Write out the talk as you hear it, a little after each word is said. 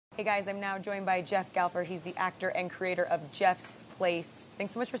Hey guys, I'm now joined by Jeff Galfer. He's the actor and creator of Jeff's Place.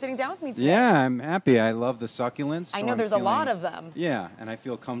 Thanks so much for sitting down with me today. Yeah, I'm happy. I love the succulents. I know there's a lot of them. Yeah, and I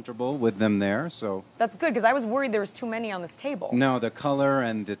feel comfortable with them there. So that's good because I was worried there was too many on this table. No, the color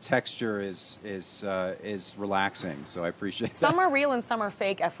and the texture is relaxing. So I appreciate that. Some are real and some are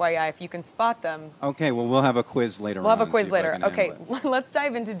fake. FYI, if you can spot them. Okay, well we'll have a quiz later. We'll have a quiz later. Okay, let's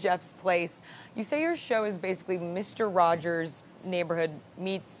dive into Jeff's Place. You say your show is basically Mr. Rogers' Neighborhood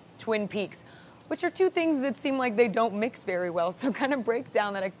meets Twin Peaks, which are two things that seem like they don't mix very well. So kind of break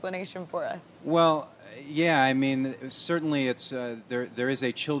down that explanation for us. Well, yeah, I mean, certainly it's there is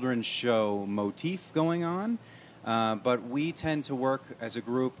a children's show motif going on, but we tend to work as a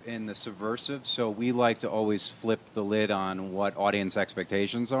group in the subversive, so we like to always flip the lid on what audience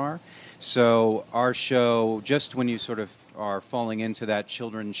expectations are. So our show, just when you sort of are falling into that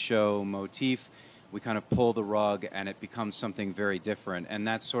children's show motif, we kind of pull the rug and it becomes something very different. And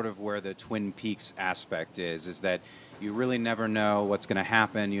that's sort of where the Twin Peaks aspect is that you really never know what's going to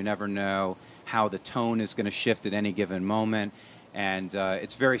happen. You never know how the tone is going to shift at any given moment. And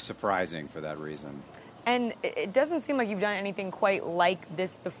it's very surprising for that reason. And it doesn't seem like you've done anything quite like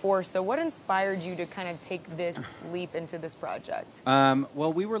this before. So what inspired you to kind of take this leap into this project?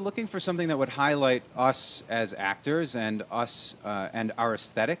 Well, we were looking for something that would highlight us as actors and us and our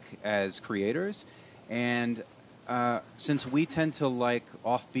aesthetic as creators. And since we tend to like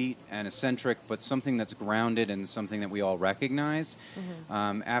offbeat and eccentric, but something that's grounded and something that we all recognize,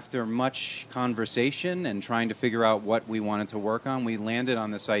 after much conversation and trying to figure out what we wanted to work on, we landed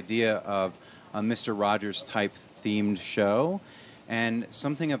on this idea of a Mr. Rogers type themed show. And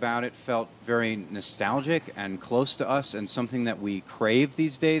something about it felt very nostalgic and close to us and something that we crave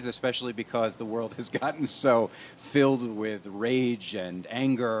these days, especially because the world has gotten so filled with rage and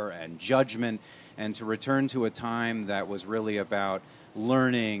anger and judgment. And to return to a time that was really about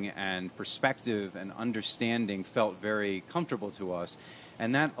learning and perspective and understanding felt very comfortable to us.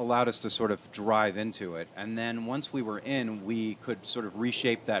 And that allowed us to sort of drive into it. And then once we were in, we could sort of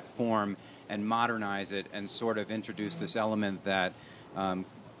reshape that form and modernize it and sort of introduce this element that,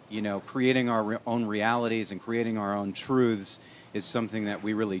 you know, creating our own realities and creating our own truths is something that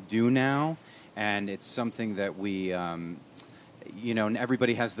we really do now. And it's something that we, you know,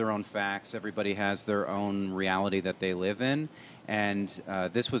 everybody has their own facts, everybody has their own reality that they live in. And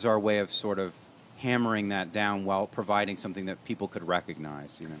this was our way of sort of hammering that down while providing something that people could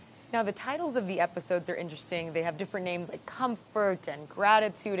recognize, you know. Now, the titles of the episodes are interesting. They have different names like comfort and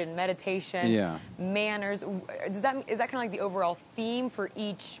gratitude and meditation, manners. Is that kind of like the overall theme for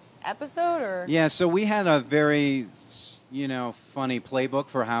each episode? Or? Yeah, so we had a very, you know, funny playbook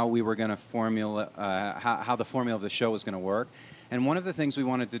for how we were going to how the formula of the show was going to work. And one of the things we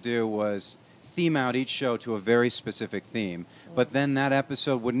wanted to do was theme out each show to a very specific theme. But then that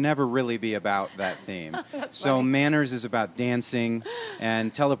episode would never really be about that theme. So funny. Manners is about dancing,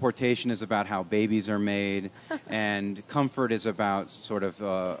 and teleportation is about how babies are made, and comfort is about sort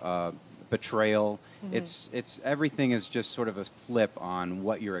of betrayal. It's everything is just sort of a flip on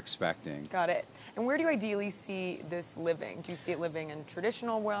what you're expecting. Got it. And where do you ideally see this living? Do you see it living in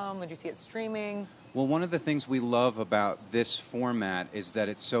traditional realm? Do you see it streaming? Well, one of the things we love about this format is that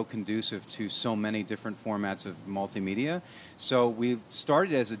it's so conducive to so many different formats of multimedia. So we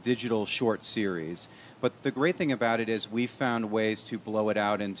started as a digital short series, but the great thing about it is we found ways to blow it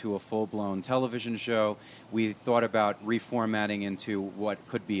out into a full-blown television show. We thought about reformatting into what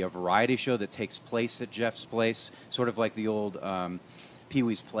could be a variety show that takes place at Jeff's Place, sort of like the old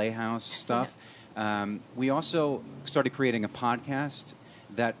Pee-wee's Playhouse stuff. We also started creating a podcast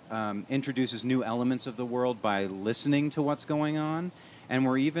that introduces new elements of the world by listening to what's going on. And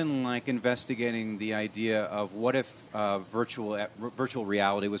we're even like investigating the idea of what if virtual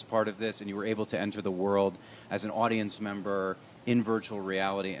reality was part of this and you were able to enter the world as an audience member in virtual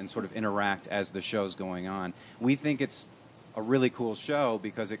reality and sort of interact as the show's going on. We think it's a really cool show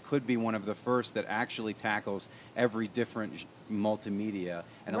because it could be one of the first that actually tackles every different multimedia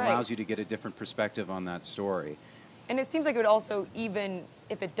and allows you to get a different perspective on that story. And it seems like it would also, even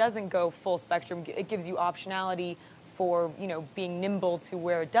if it doesn't go full spectrum, it gives you optionality for, you know, being nimble to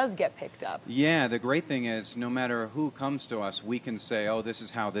where it does get picked up. Yeah, the great thing is no matter who comes to us, we can say, oh, this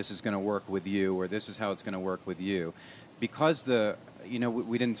is how this is going to work with you, or this is how it's going to work with you. Because you know,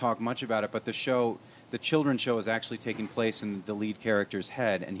 we didn't talk much about it, but the children's show is actually taking place in the lead character's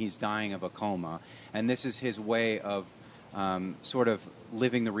head, and he's dying of a coma. And this is his way of sort of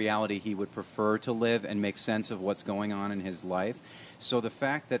living the reality he would prefer to live and make sense of what's going on in his life. So the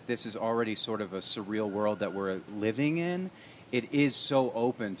fact that this is already sort of a surreal world that we're living in, it is so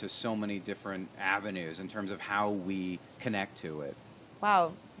open to so many different avenues in terms of how we connect to it.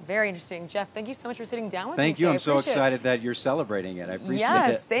 Wow. Very interesting. Jeff, thank you so much for sitting down with me Thank you. today. I'm so Appreciate it. excited that you're celebrating it. I appreciate it.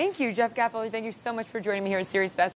 Yes, thank you. Jeff Gaffel, thank you so much for joining me here at Series Fest.